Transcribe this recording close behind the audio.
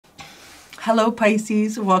Hello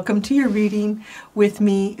Pisces, welcome to your reading with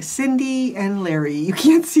me, Cindy and Larry. You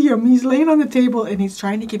can't see him, he's laying on the table and he's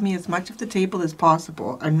trying to give me as much of the table as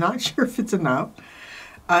possible. I'm not sure if it's enough.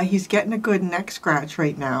 He's getting a good neck scratch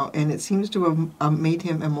right now and it seems to have made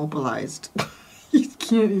him immobilized. He's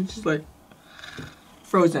just like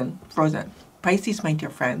frozen. Pisces, my dear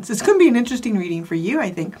friends. It's going to be an interesting reading for you, I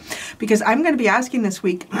think, because I'm going to be asking this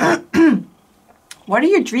week, what are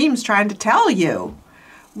your dreams trying to tell you?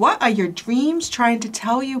 What are your dreams trying to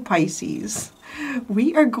tell you, Pisces?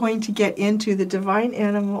 We are going to get into the Divine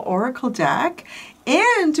Animal Oracle deck,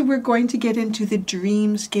 and we're going to get into the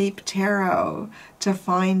Dreamscape Tarot to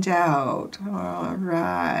find out. All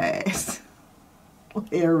right.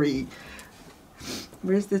 Larry.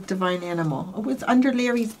 Where's the Divine Animal? Oh, it's under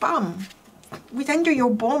Larry's bum. It's under your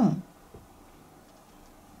bum.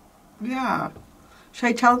 Yeah. Should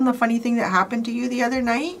I tell them the funny thing that happened to you the other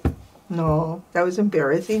night? No, that was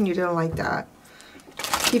embarrassing. You didn't like that.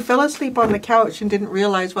 He fell asleep on the couch and didn't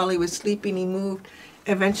realize while he was sleeping he moved.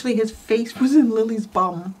 Eventually his face was in Lily's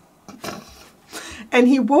bum. And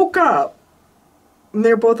he woke up. And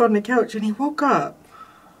they're both on the couch and he woke up.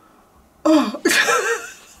 Oh,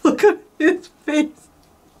 look at his face.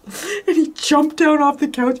 And he jumped down off the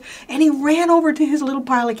couch and he ran over to his little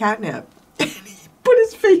pile of catnip. And he put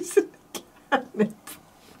his face in the catnip.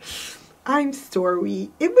 I'm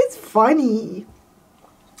sorry. It was funny.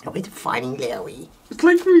 It was funny, Larry. It's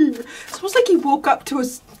like it's almost like he woke up to a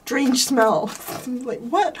strange smell. Like,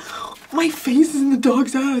 what? My face is in the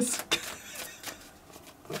dog's ass.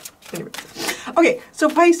 Anyway. Okay, so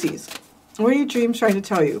Pisces, what are your dreams trying to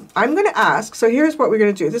tell you? I'm going to ask, so here's what we're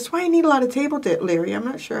going to do. This is why I need a lot of table, Larry. I'm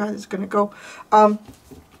not sure how this is going to go.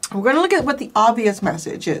 We're going to look at what the obvious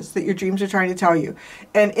message is that your dreams are trying to tell you.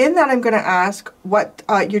 And in that, I'm going to ask what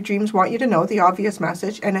your dreams want you to know, the obvious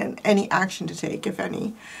message, and then any action to take, if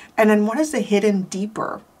any. And then what is the hidden,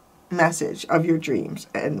 deeper message of your dreams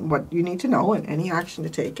and what you need to know and any action to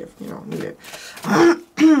take if you don't need it.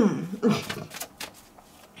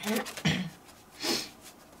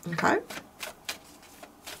 Okay.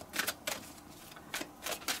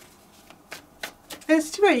 And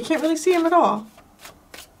it's too bad you can't really see him at all.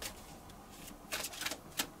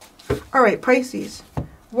 All right, Pisces,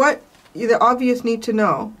 what the obvious need to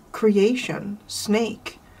know? Creation,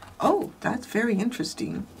 snake. Oh, that's very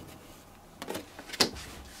interesting.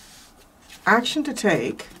 Action to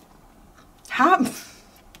take.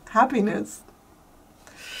 Happiness.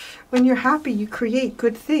 When you're happy, you create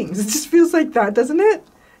good things. It just feels like that, doesn't it?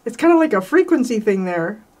 It's kind of like a frequency thing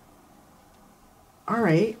there. All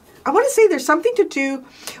right. I want to say there's something to do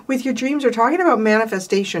with your dreams. We're talking about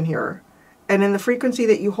manifestation here. And in the frequency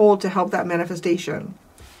that you hold to help that manifestation.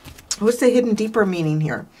 What's the hidden deeper meaning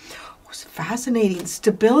here? What's fascinating?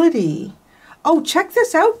 Stability. Oh, check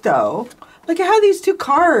this out though. Look at how these two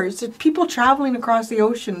cars, people traveling across the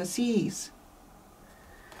ocean, the seas.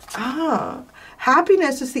 Ah,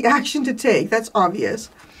 happiness is the action to take. That's obvious.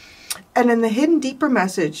 And in the hidden deeper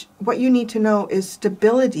message, what you need to know is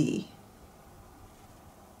stability.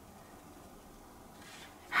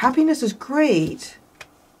 Happiness is great.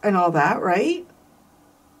 And all that, right?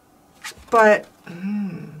 But,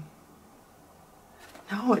 no,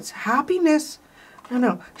 it's happiness.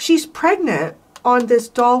 No. She's pregnant on this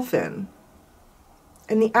dolphin.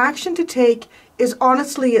 And the action to take is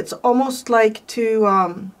honestly, it's almost like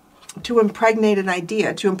to impregnate an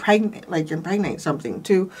idea, to impregnate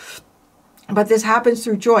something, but this happens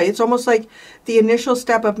through joy. It's almost like the initial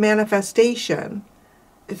step of manifestation.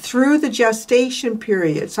 Through the gestation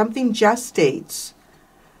period, something gestates.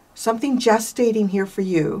 Something gestating here for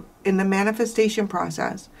you in the manifestation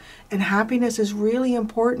process. And happiness is really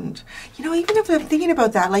important. You know, even if I'm thinking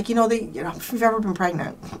about that, like, if you've ever been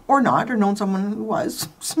pregnant or not, or known someone who was,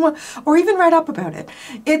 or even read up about it.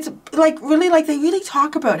 It's like really, like they really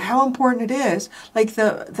talk about how important it is, like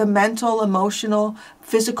the mental, emotional,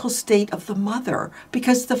 physical state of the mother,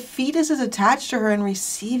 because the fetus is attached to her and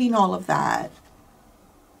receiving all of that.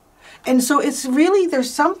 And so it's really,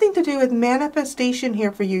 there's something to do with manifestation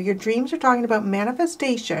here for you. Your dreams are talking about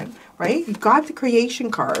manifestation, right? You've got the creation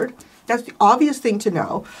card. That's the obvious thing to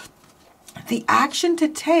know. The action to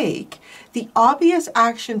take, the obvious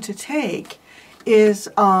action to take is,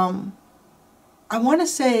 I want to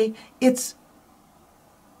say, it's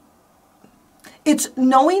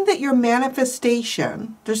knowing that your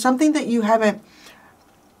manifestation, there's something that you haven't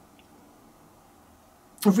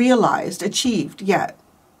realized, achieved yet.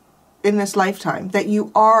 In this lifetime, that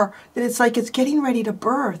it's like it's getting ready to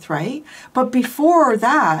birth, right? But before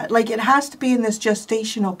that, like it has to be in this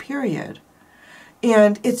gestational period.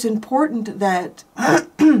 And it's important that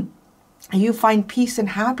You find peace and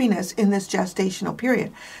happiness in this gestational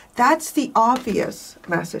period. That's the obvious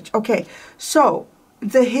message. Okay, so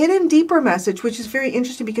the hidden deeper message, which is very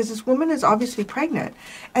interesting because this woman is obviously pregnant.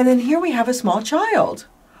 And then here we have a small child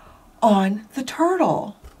on the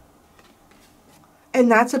turtle. And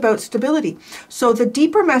that's about stability. So the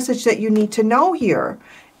deeper message that you need to know here,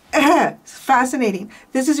 it's fascinating.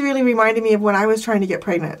 This is really reminding me of when I was trying to get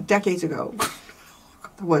pregnant decades ago.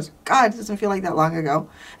 God, it doesn't feel like that long ago.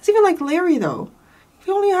 It's even like Larry, though. If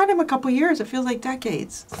you only had him a couple years, it feels like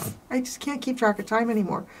decades. I just can't keep track of time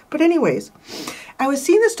anymore. But anyways, I was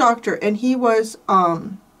seeing this doctor, and he was,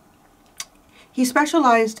 he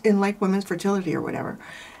specialized in like women's fertility or whatever.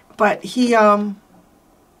 But he was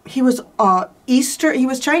he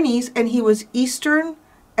was Chinese, and he was Eastern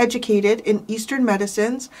educated in Eastern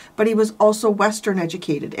medicines, but he was also Western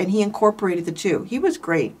educated, and he incorporated the two. He was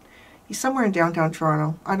great. He's somewhere in downtown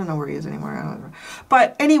Toronto. I don't know where he is anymore. I don't know.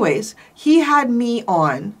 But anyways, he had me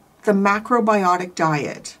on the macrobiotic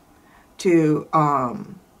diet to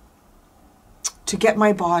get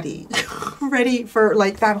my body ready for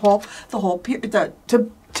like the whole period,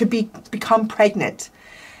 to become pregnant.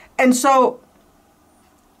 And so,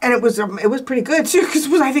 and it was pretty good too,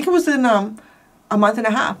 because I think it was in a month and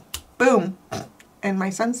a half. Boom. And my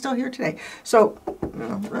son's still here today. So,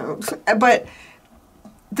 but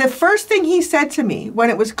the first thing he said to me when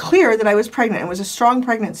it was clear that I was pregnant, it was a strong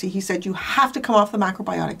pregnancy, he said, you have to come off the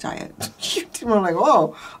macrobiotic diet. We're like,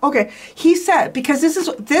 oh, okay. He said, because this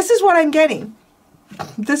is what I'm getting.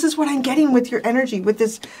 This is what I'm getting with your energy, with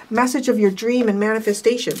this message of your dream and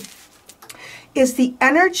manifestation, is the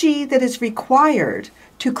energy that is required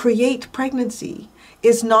to create pregnancy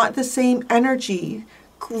is not the same energy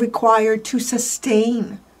required to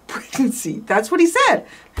sustain pregnancy. That's what he said.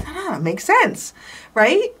 Makes sense,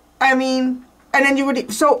 right? I mean, and then you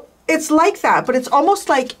would, so it's like that, but it's almost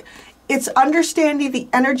like it's understanding the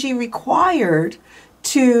energy required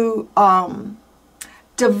to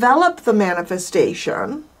develop the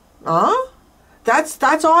manifestation.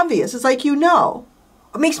 That's obvious. It's like, it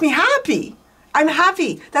makes me happy. I'm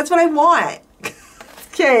happy. That's what I want.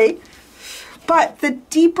 Okay. But the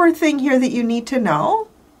deeper thing here that you need to know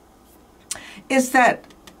is that,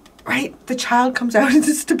 right, the child comes out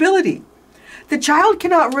into stability. The child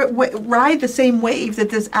cannot ride the same wave that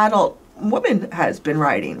this adult woman has been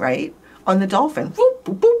riding, right, on the dolphin. Whoop,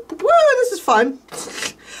 whoop, whoop, whoop, this is fun.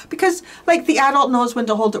 Because, like, the adult knows when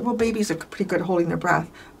to hold it. Well, babies are pretty good holding their breath.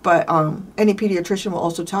 But any pediatrician will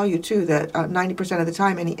also tell you, too, that 90% of the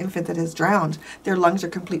time, any infant that has drowned, their lungs are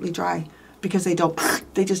completely dry. Because they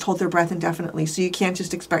just hold their breath indefinitely. So you can't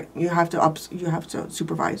just expect, you have to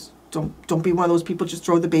supervise. Don't be one of those people just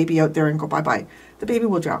throw the baby out there and go bye-bye. The baby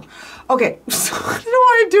will drown. Okay, so I don't know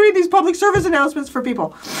why I'm doing these public service announcements for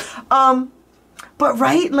people. But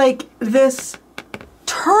right, like this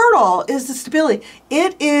turtle is the stability.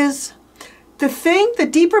 It is the thing, the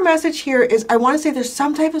deeper message here is I want to say there's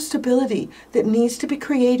some type of stability that needs to be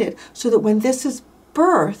created so that when this is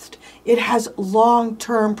birthed, it has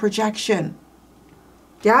long-term projection.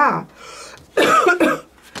 Yeah.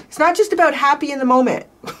 It's not just about happy in the moment.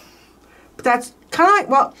 But that's kind of like,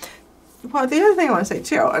 well, the other thing I want to say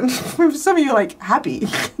too, and for some of you like happy,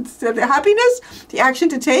 the happiness, the action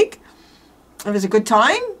to take, if it was a good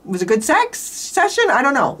time, it was a good sex session, I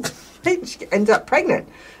don't know. She ends up pregnant.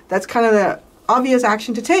 That's kind of the obvious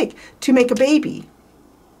action to take, to make a baby.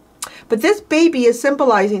 But this baby is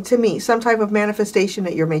symbolizing to me some type of manifestation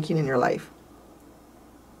that you're making in your life.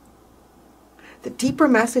 The deeper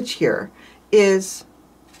message here is,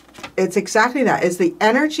 it's exactly that, is the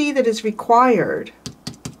energy that is required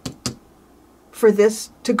for this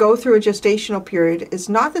to go through a gestational period is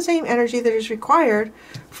not the same energy that is required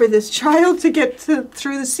for this child to get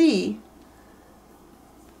through the sea,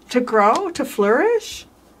 to grow, to flourish.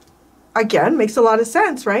 Again, makes a lot of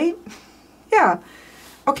sense, right? Yeah.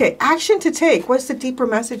 Okay, action to take. What's the deeper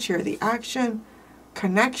message here? The action,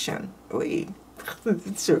 connection. The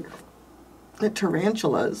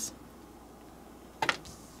tarantulas.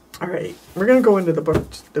 All right, we're going to go into the book.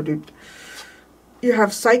 You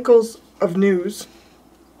have cycles of news.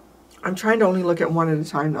 I'm trying to only look at one at a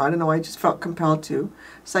time. I don't know, I just felt compelled to.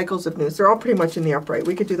 Cycles of news. They're all pretty much in the upright.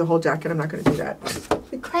 We could do the whole deck, and I'm not going to do that.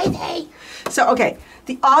 Crazy. So, okay,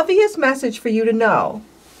 the obvious message for you to know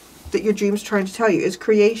that your dream's trying to tell you is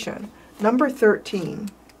creation. Number 13.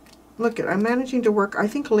 Look, I'm managing to work. I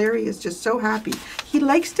think Larry is just so happy. He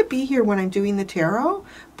likes to be here when I'm doing the tarot,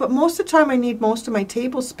 but most of the time I need most of my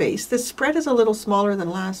table space. This spread is a little smaller than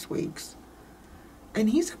last week's. And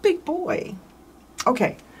he's a big boy.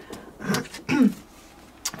 Okay.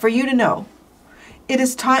 For you to know, it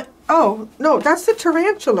is time. Oh, no, that's the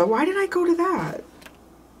tarantula. Why did I go to that?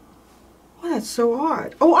 Oh, that's so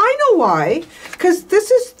odd. Oh, I know why. Because this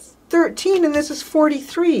is 13 and this is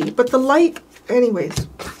 43. But the light... Anyways.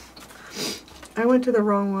 I went to the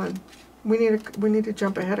wrong one. We need to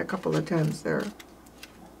jump ahead a couple of 10s there.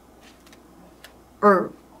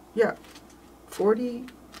 Or, yeah. 40...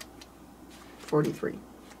 43.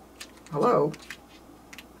 Hello?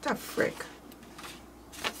 What the frick?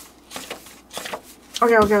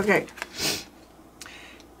 Okay.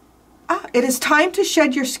 It is time to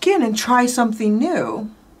shed your skin and try something new.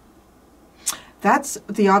 That's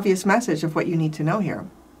the obvious message of what you need to know here.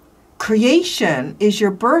 Creation is your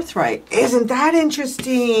birthright. Isn't that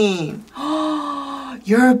interesting?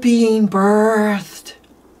 You're being birthed.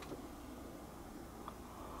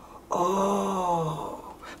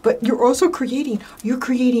 Oh, but you're also creating. You're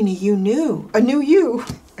creating a you.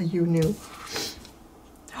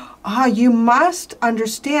 You must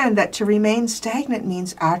understand that to remain stagnant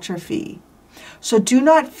means atrophy. So do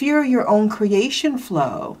not fear your own creation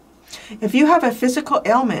flow. If you have a physical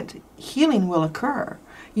ailment, healing will occur.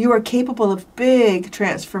 You are capable of big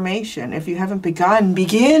transformation. If you haven't begun,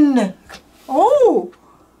 begin. Oh!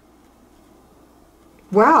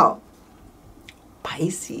 Wow.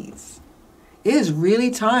 Pisces. It is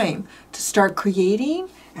really time to start creating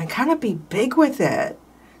and kind of be big with it.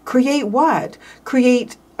 Create what?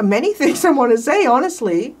 Create many things I want to say,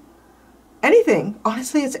 honestly. Anything.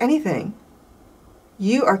 Honestly, it's anything.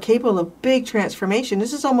 You are capable of big transformation.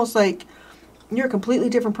 This is almost like you're a completely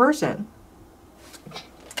different person.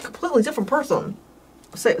 Completely different person.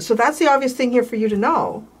 So that's the obvious thing here for you to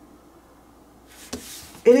know.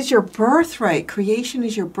 It is your birthright. Creation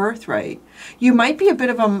is your birthright. You might be a bit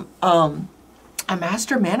of a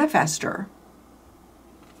master manifester.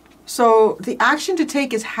 So the action to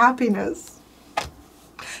take is happiness.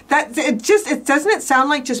 Doesn't it sound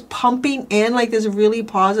like just pumping in like this really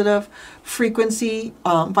positive frequency,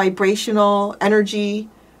 vibrational energy,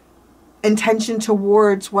 intention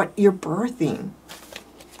towards what you're birthing.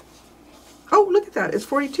 Oh, look at that. It's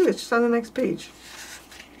 42. It's just on the next page.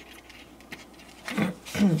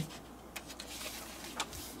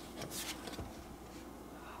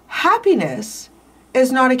 Happiness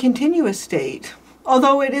is not a continuous state,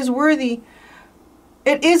 although it is worthy.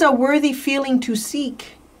 It is a worthy feeling to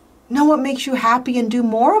seek. Know what makes you happy and do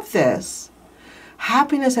more of this.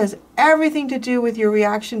 Happiness has everything to do with your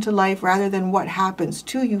reaction to life rather than what happens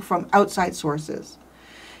to you from outside sources.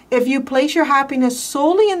 If you place your happiness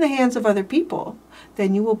solely in the hands of other people,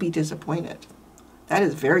 then you will be disappointed. That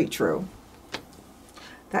is very true.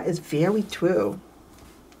 That is very true.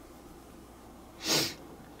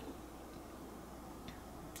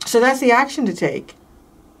 So that's the action to take.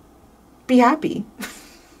 Be happy.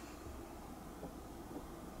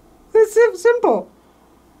 It's simple.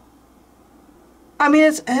 I mean,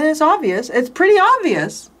 it's obvious. It's pretty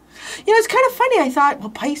obvious. You know, it's kind of funny. I thought, well,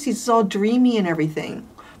 Pisces is all dreamy and everything.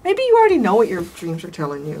 Maybe you already know what your dreams are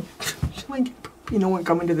telling you. Like, you know what,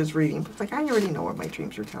 coming to this reading. It's like, I already know what my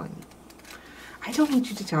dreams are telling me. I don't need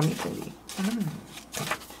you to tell me, Cindy.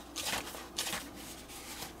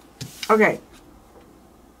 Okay.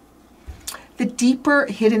 The deeper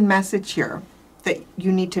hidden message here that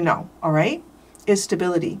you need to know, all right, is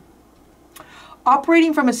stability.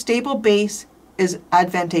 Operating from a stable base is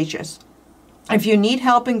advantageous. If you need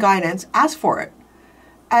help and guidance, ask for it,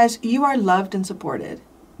 as you are loved and supported.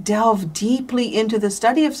 Delve deeply into the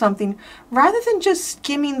study of something rather than just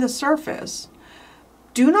skimming the surface.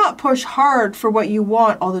 Do not push hard for what you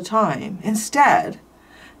want all the time. Instead,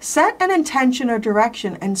 set an intention or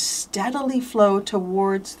direction and steadily flow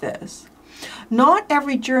towards this. Not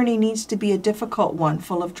every journey needs to be a difficult one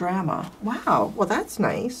full of drama. Wow, well that's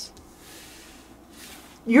nice.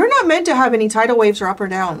 You're not meant to have any tidal waves or up or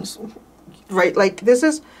downs, right? Like this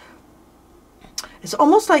is, it's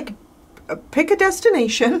almost like pick a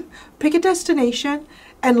destination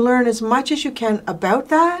and learn as much as you can about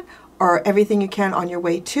that or everything you can on your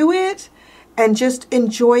way to it and just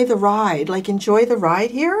enjoy the ride. Like enjoy the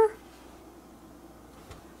ride here.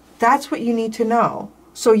 That's what you need to know.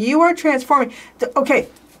 So you are transforming. Okay,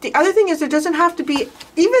 the other thing is it doesn't have to be,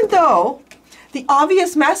 even though the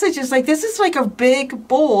obvious message is like, this is like a big,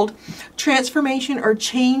 bold transformation or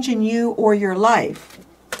change in you or your life.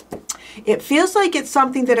 It feels like it's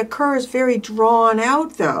something that occurs very drawn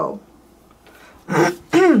out though.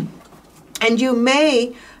 And you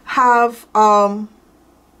may have,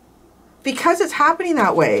 because it's happening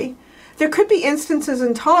that way, there could be instances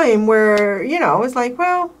in time where, you know, it's like,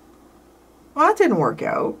 well, that didn't work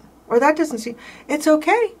out. Or that doesn't seem, it's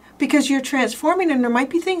okay. Because you're transforming and there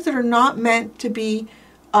might be things that are not meant to be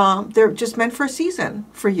They're just meant for a season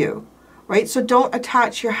for you, right? So don't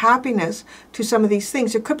attach your happiness to some of these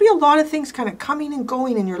things. There could be a lot of things kind of coming and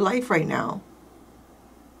going in your life right now.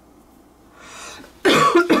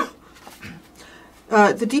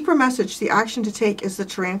 The deeper message, the action to take, is the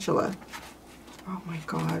tarantula. Oh my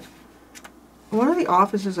God. One of the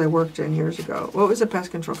offices I worked in years ago, well, it was a pest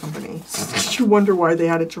control company. You wonder why they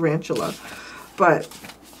had a tarantula. But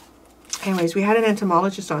anyways, we had an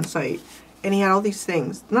entomologist on site, and he had all these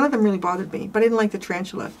things. None of them really bothered me, but I didn't like the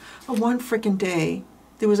tarantula. But one freaking day,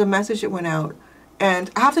 there was a message that went out, and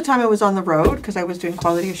half the time I was on the road because I was doing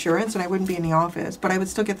quality assurance and I wouldn't be in the office, but I would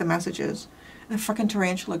still get the messages. And a freaking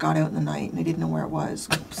tarantula got out in the night, and I didn't know where it was.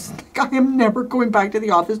 I am never going back to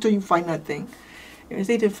the office till you find that thing. Anyways,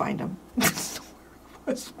 they did find him.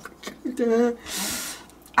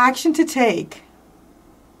 Action to take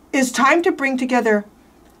is time to bring together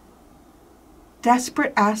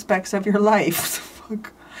desperate aspects of your life.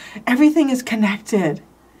 Everything is connected.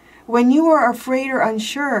 When you are afraid or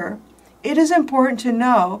unsure, it is important to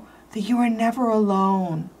know that you are never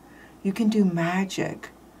alone. You can do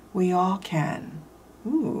magic. We all can.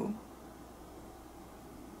 Ooh.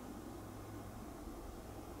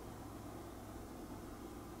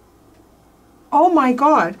 Oh my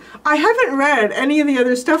God. I haven't read any of the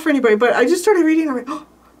other stuff for anybody, but I just started reading and I'm like,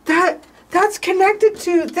 oh, that's connected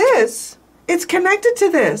to this. It's connected to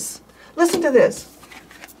this. Listen to this.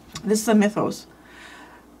 This is a mythos.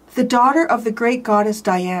 The daughter of the great goddess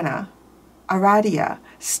Diana, Aradia,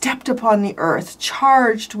 stepped upon the earth,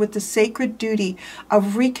 charged with the sacred duty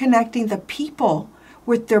of reconnecting the people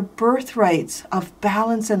with their birthrights of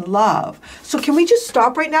balance and love. So can we just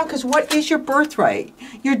stop right now? Because what is your birthright?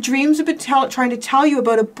 Your dreams have been trying to tell you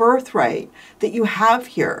about a birthright that you have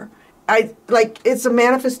here. It's a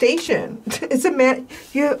manifestation. It's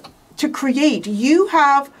to create. You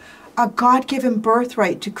have a God-given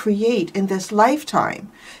birthright to create in this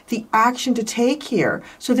lifetime. The action to take here.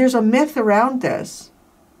 So there's a myth around this.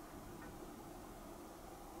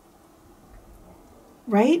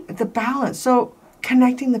 Right? The balance. So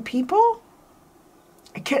connecting the people,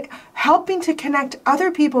 helping to connect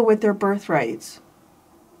other people with their birthrights.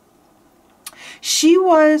 She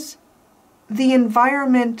was the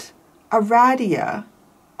environment Aradia.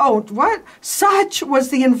 Oh, what? Such was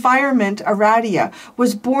the environment Aradia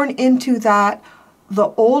was born into, that the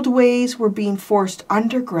old ways were being forced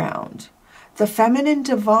underground. The feminine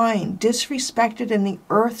divine disrespected in the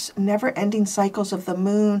earth's never-ending cycles of the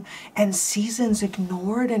moon and seasons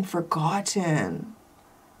ignored and forgotten.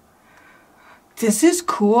 This is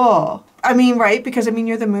cool. I mean, right? Because, I mean,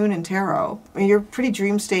 you're the moon in tarot. I mean, you're pretty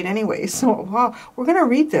dream state anyway. So, wow, we're going to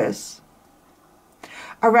read this.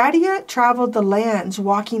 Aradia traveled the lands,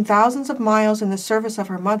 walking thousands of miles in the service of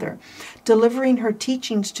her mother, delivering her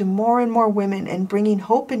teachings to more and more women and bringing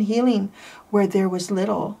hope and healing where there was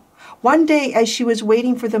little. One day, as she was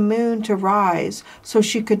waiting for the moon to rise so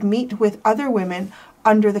she could meet with other women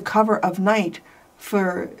under the cover of night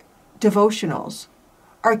for devotionals,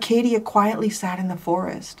 Arcadia quietly sat in the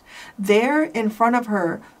forest. There, in front of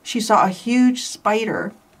her, she saw a huge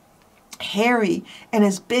spider, hairy and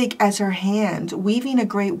as big as her hand, weaving a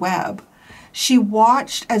great web. She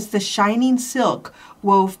watched as the shining silk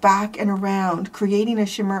wove back and around, creating a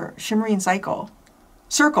shimmering circle.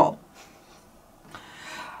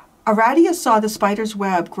 Aradia saw the spider's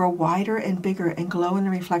web grow wider and bigger and glow in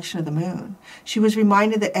the reflection of the moon. She was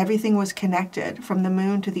reminded that everything was connected, from the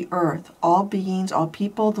moon to the earth. All beings, all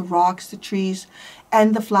people, the rocks, the trees,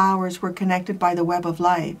 and the flowers were connected by the web of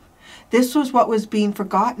life. This was what was being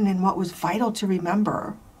forgotten and what was vital to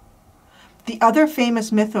remember. The other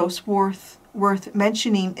famous mythos worth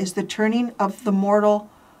mentioning is the turning of the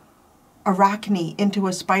mortal Arachne into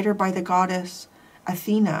a spider by the goddess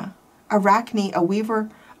Athena. Arachne, a weaver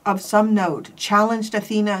of some note, challenged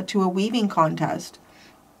Athena to a weaving contest.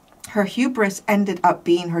 Her hubris ended up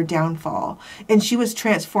being her downfall, and she was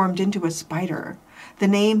transformed into a spider. The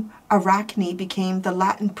name Arachne became the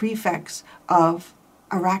Latin prefix of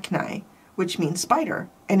arachne, which means spider,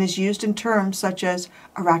 and is used in terms such as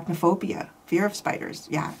arachnophobia, fear of spiders.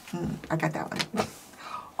 Yeah, I got that one.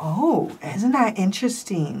 Oh, isn't that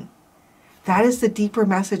interesting? That is the deeper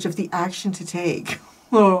message of the action to take.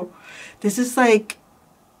 Oh, this is like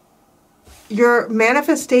your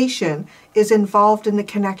manifestation is involved in the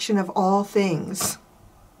connection of all things.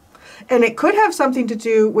 And it could have something to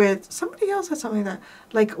do with, somebody else had something like that,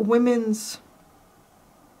 like women's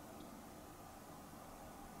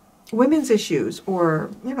issues, or,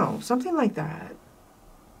 you know, something like that.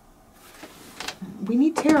 We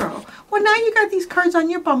need tarot. Well, now you got these cards on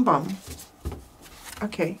your bum bum.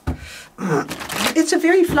 Okay. It's a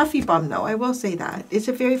very fluffy bum, though. I will say that. It's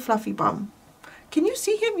a very fluffy bum. Can you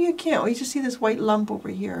see him? You can't. Oh, you just see this white lump over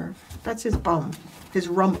here. That's his bum. His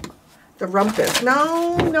rump. The rumpus.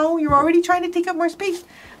 No, no, you're already trying to take up more space.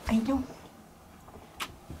 I know.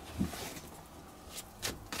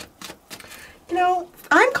 You know,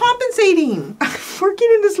 I'm compensating. I'm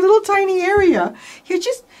working in this little tiny area. Here,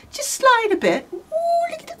 just slide a bit. Ooh,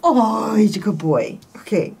 look at that. Oh, he's a good boy.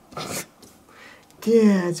 Okay.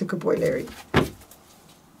 Yeah, it's a good boy, Larry.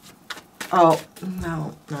 Oh,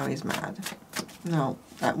 no, no, he's mad. No,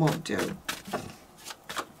 that won't do.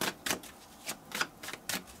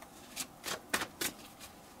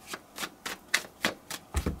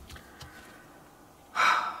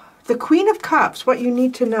 The Queen of Cups, what you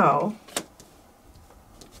need to know.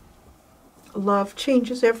 Love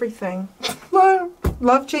changes everything.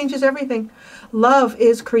 Love changes everything. Love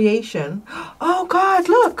is creation. Oh, God,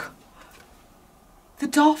 look. The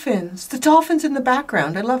dolphins. The dolphins in the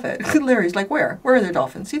background. I love it. Larry's like, where? Where are the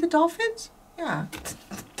dolphins? See the dolphins? Yeah.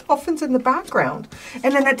 Dolphins in the background.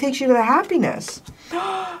 And then that takes you to the happiness.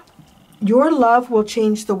 Your love will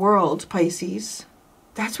change the world, Pisces.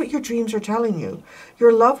 That's what your dreams are telling you.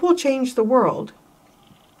 Your love will change the world.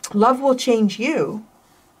 Love will change you.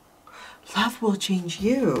 Love will change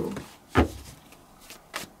you.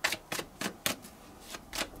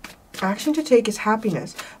 Action to take is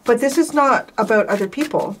happiness. But this is not about other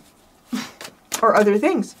people or other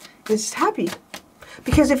things. It's happy.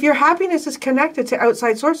 Because if your happiness is connected to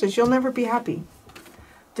outside sources, you'll never be happy.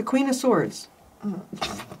 The Queen of Swords. Well,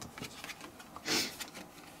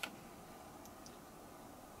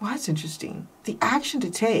 that's interesting. The action to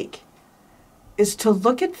take is to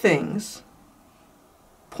look at things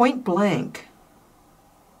point blank.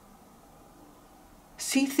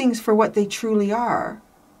 See things for what they truly are.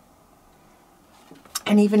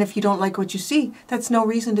 And even if you don't like what you see, that's no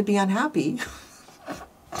reason to be unhappy.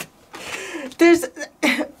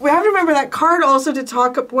 We have to remember that card also to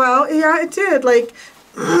talk, well, yeah, it did. Like,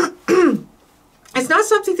 it's not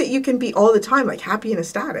something that you can be all the time, like happy and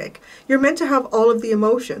ecstatic. You're meant to have all of the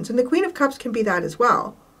emotions. And the Queen of Cups can be that as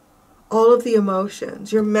well. All of the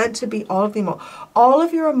emotions. You're meant to be all of the emotions. All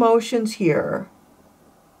of your emotions here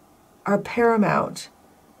are paramount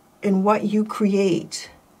in what you create.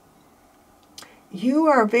 You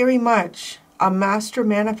are very much a master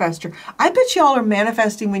manifester. I bet y'all are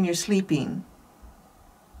manifesting when you're sleeping.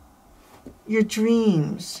 Your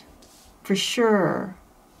dreams, for sure.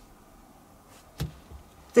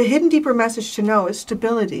 The hidden deeper message to know is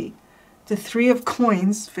stability. The Three of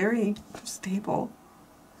Coins, very stable.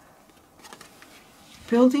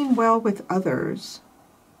 Building well with others.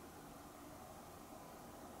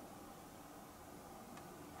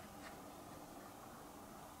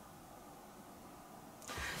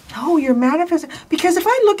 No, you're manifesting. Because if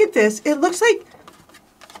I look at this, it looks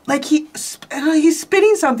like he's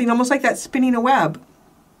spinning something, almost like that spinning a web.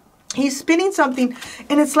 He's spinning something,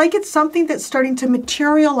 and it's like it's something that's starting to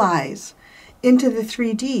materialize into the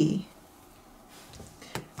 3D.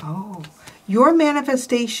 Oh, your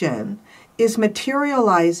manifestation is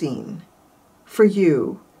materializing for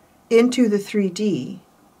you into the 3D.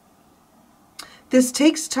 This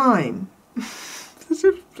takes time.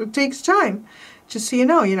 It takes time. Just so you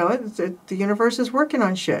know, the universe is working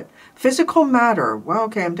on shit. Physical matter. Well,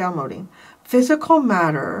 okay, I'm downloading. Physical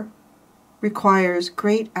matter requires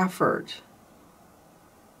great effort.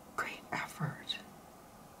 Great effort.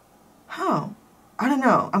 How? I don't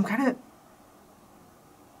know.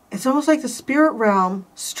 It's almost like the spirit realm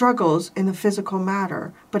struggles in the physical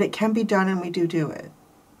matter, but it can be done and we do it.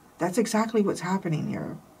 That's exactly what's happening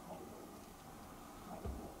here.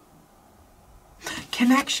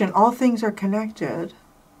 Connection. All things are connected.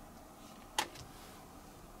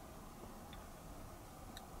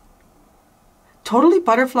 Totally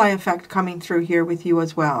butterfly effect coming through here with you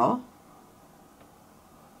as well.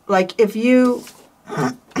 Like if you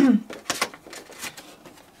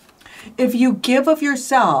if you give of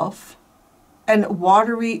yourself and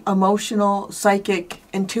watery, emotional, psychic,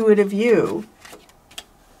 intuitive you,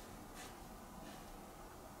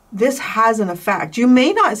 this has an effect. You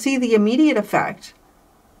may not see the immediate effect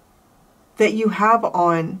that you have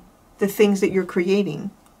on the things that you're creating,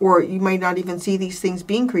 or you might not even see these things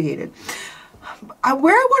being created. What I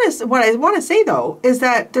want to say though is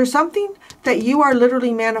that there's something that you are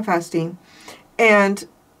literally manifesting, and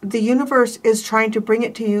the universe is trying to bring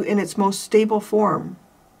it to you in its most stable form.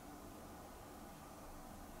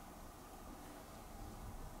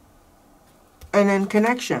 And then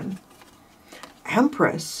connection.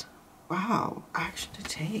 Empress. Wow. Action to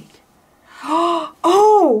take.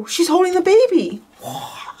 Oh, she's holding the baby.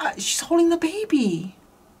 She's holding the baby.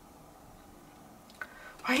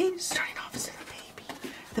 Right? Starting opposite the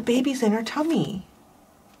baby. The baby's in her tummy.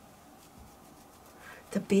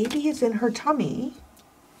 The baby is in her tummy.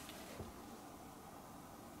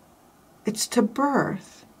 It's to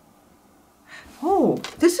birth. Oh,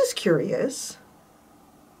 this is curious.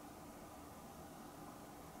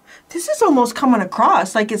 This is almost coming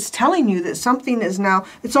across like it's telling you that something is now,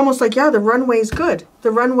 it's almost like, yeah, the runway is good.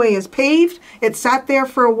 The runway is paved. It sat there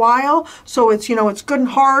for a while. So it's, you know, it's good and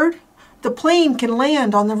hard. The plane can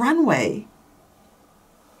land on the runway.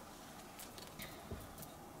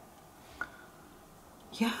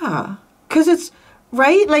 Yeah, because it's,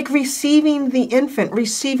 right, like receiving the infant,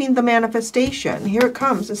 receiving the manifestation. Here it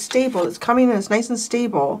comes. It's stable. It's coming in. It's nice and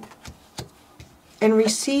stable. And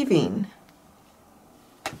receiving.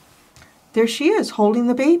 There she is, holding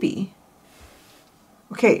the baby.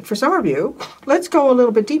 Okay, for some of you, let's go a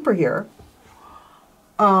little bit deeper here.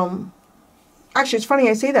 Actually, it's funny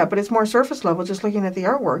I say that, but it's more surface level just looking at the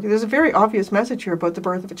artwork. There's a very obvious message here about the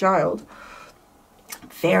birth of a child.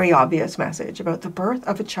 Very obvious message about the birth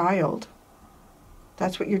of a child.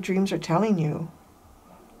 That's what your dreams are telling you.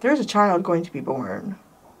 There's a child going to be born.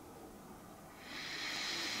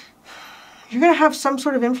 You're going to have some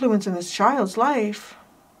sort of influence in this child's life.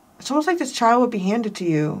 It's almost like this child would be handed to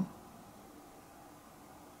you.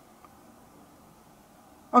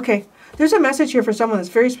 Okay, there's a message here for someone that's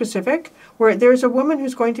very specific, where there's a woman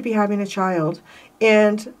who's going to be having a child,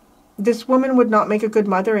 and this woman would not make a good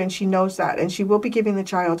mother, and she knows that, and she will be giving the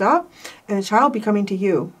child up, and the child will be coming to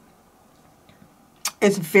you.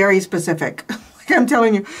 It's very specific, like I'm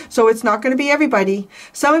telling you. So it's not going to be everybody.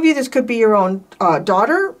 Some of you, this could be your own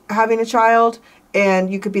daughter having a child, and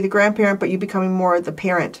you could be the grandparent, but you becoming more the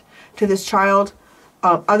parent to this child.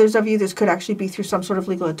 Others of you, this could actually be through some sort of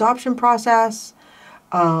legal adoption process.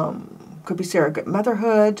 Could be surrogate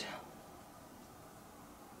motherhood.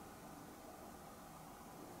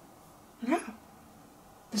 Yeah.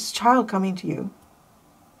 This child coming to you.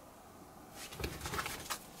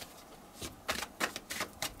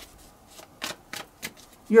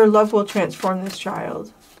 Your love will transform this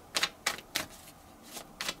child.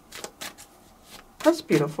 That's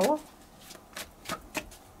beautiful.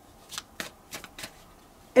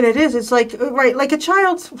 And it is, it's like, right, like a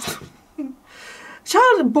child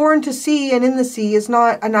born to sea and in the sea is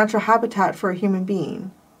not a natural habitat for a human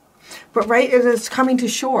being. But right, it is coming to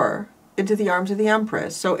shore into the arms of the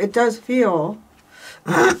Empress. So it does feel,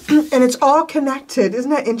 and it's all connected.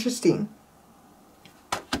 Isn't that interesting?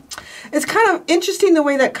 It's kind of interesting the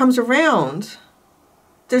way that comes around.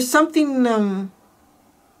 There's something,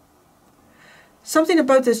 something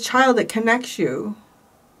about this child that connects you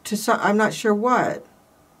to some, I'm not sure what.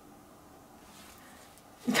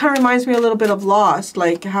 It kind of reminds me a little bit of Lost,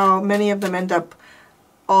 like how many of them end up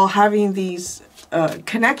all having these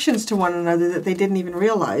connections to one another that they didn't even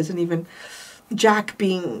realize, and even Jack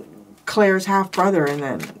being Claire's half-brother, and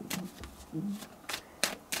then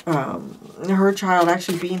her child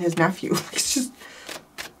actually being his nephew. It's just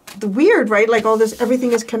the weird, right? Like all this,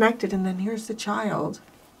 everything is connected, and then here's the child.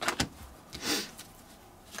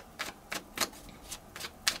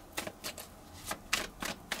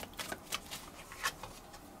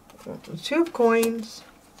 The Two of Coins,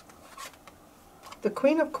 the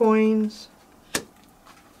Queen of Coins.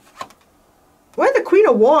 Why the Queen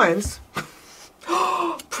of Wands?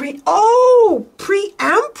 Pre-Empress!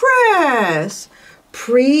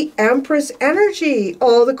 Pre-Empress energy.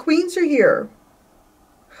 All the queens are here.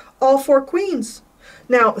 All 4 queens.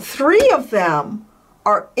 Now, 3 of them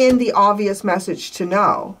are in the obvious message to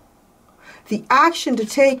know. The action to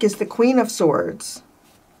take is the Queen of Swords.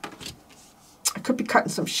 I could be cutting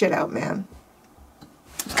some shit out, man.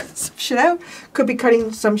 Some shit out. Could be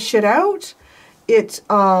cutting some shit out. It's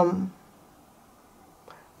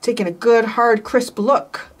taking a good, hard, crisp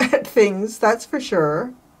look at things, that's for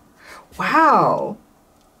sure. Wow.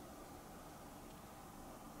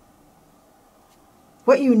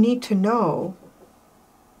 What you need to know,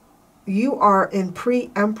 you are in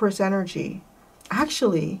pre-Empress energy.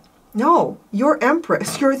 Actually, no, you're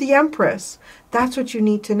Empress. You're the Empress. That's what you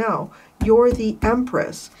need to know. You're the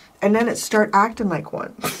Empress. And then it's start acting like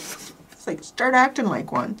one. It's like, start acting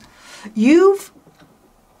like one. You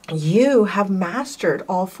have mastered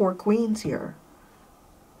all 4 queens here.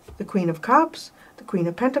 The Queen of Cups, the Queen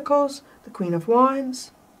of Pentacles, the Queen of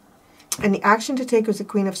Wands. And the action to take was the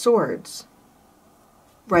Queen of Swords.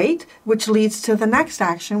 Right? Which leads to the next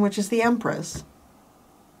action, which is the Empress.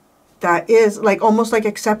 That is like almost like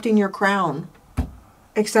accepting your crown.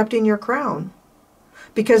 Accepting your crown.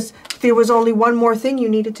 Because there was only one more thing you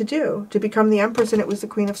needed to do to become the Empress, and it was the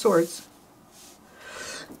Queen of Swords.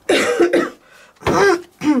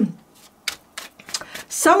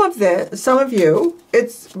 some of you,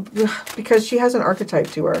 it's because she has an archetype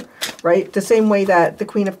to her, right? The same way that the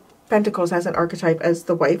Queen of Pentacles has an archetype as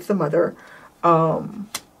the wife, the mother,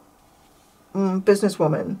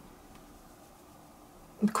 businesswoman.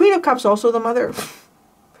 Queen of Cups also the mother.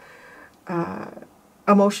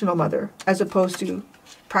 Emotional mother, as opposed to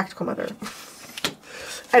practical mother.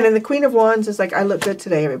 And then the Queen of Wands is like, I look good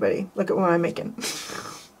today, everybody. Look at what I'm making.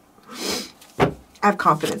 I have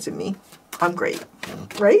confidence in me. I'm great.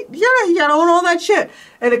 Right? Yeah, you gotta own all that shit.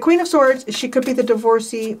 And the Queen of Swords, she could be the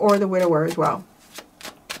divorcee or the widower as well.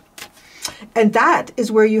 And that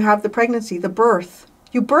is where you have the pregnancy, the birth.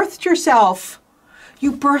 You birthed yourself.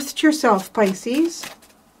 You birthed yourself, Pisces.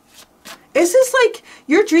 This is like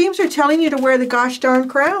your dreams are telling you to wear the gosh darn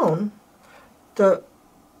crown. The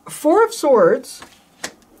Four of Swords.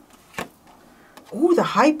 Ooh, the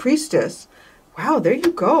High Priestess. Wow, there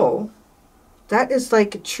you go. That is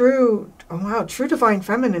like true, oh wow, true divine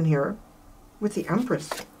feminine here with the Empress.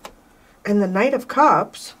 And the Knight of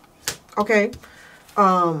Cups. Okay.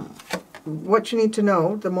 What you need to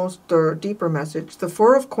know, the deeper message. The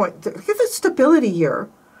Four of Coins. Look at the stability here.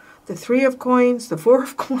 The Three of Coins, the Four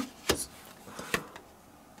of Coins.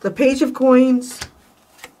 The Page of Coins.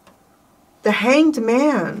 The Hanged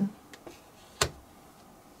Man.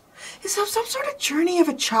 Is there some sort of journey of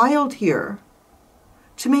a child here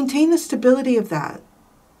to maintain the stability of that?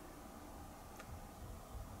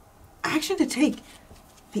 Action to take.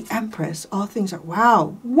 The Empress. All things are...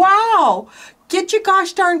 Wow. Wow. Get your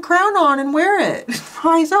gosh darn crown on and wear it.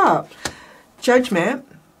 Rise up. Judgment.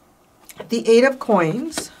 The Eight of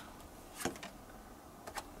Coins.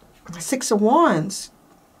 Six of Wands.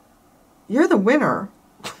 You're the winner.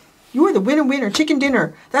 You are the winner. Chicken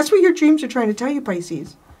dinner. That's what your dreams are trying to tell you,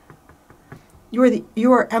 Pisces.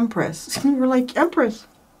 You are Empress. You're like, Empress.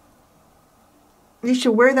 You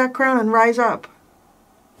should wear that crown and rise up.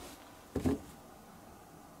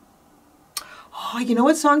 Oh, you know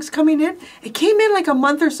what song's coming in? It came in like a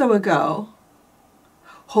month or so ago.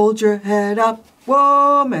 Hold your head up,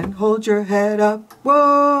 woman. Hold your head up,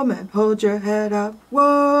 woman. Hold your head up,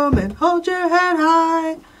 woman. Hold your head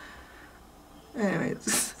high.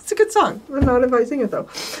 Anyways, it's a good song. I'm not advising it though.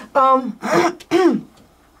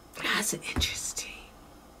 That's interesting.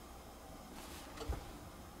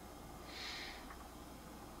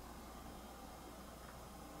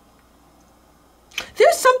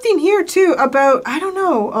 There's something here too about, I don't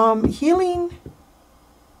know, healing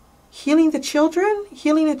the children,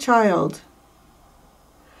 healing a child.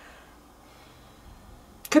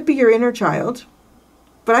 Could be your inner child,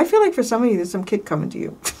 but I feel like for some of you, there's some kid coming to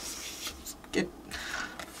you.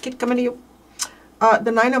 Kid coming to you.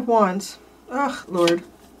 The Nine of Wands. Ugh, Lord.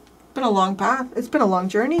 Been a long path. It's been a long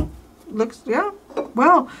journey. Looks, yeah.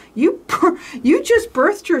 Well, you just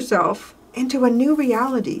birthed yourself into a new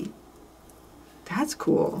reality. That's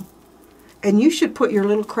cool. And you should put your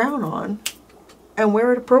little crown on and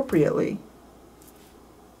wear it appropriately.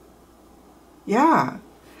 Yeah.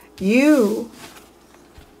 You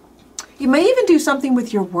may even do something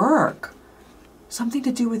with your work. Something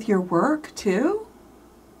to do with your work too.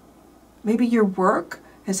 Maybe your work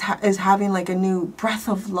is having like a new breath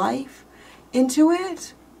of life into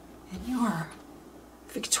it. And you're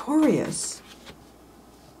victorious.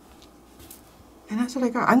 And that's what I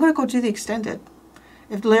got. I'm going to go do the extended.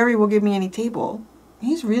 If Larry will give me any table.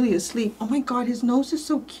 He's really asleep. Oh my God, his nose is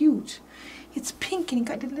so cute. It's pink and he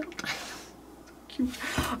got a little... cute.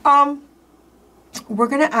 We're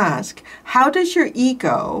going to ask, how does your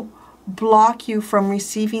ego block you from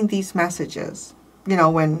receiving these messages? You know,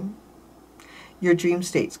 when your dream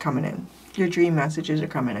state's coming in. Your dream messages are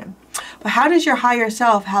coming in. But how does your higher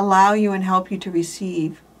self allow you and help you to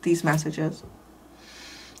receive these messages?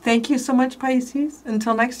 Thank you so much, Pisces.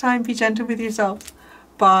 Until next time, be gentle with yourself.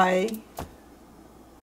 Bye.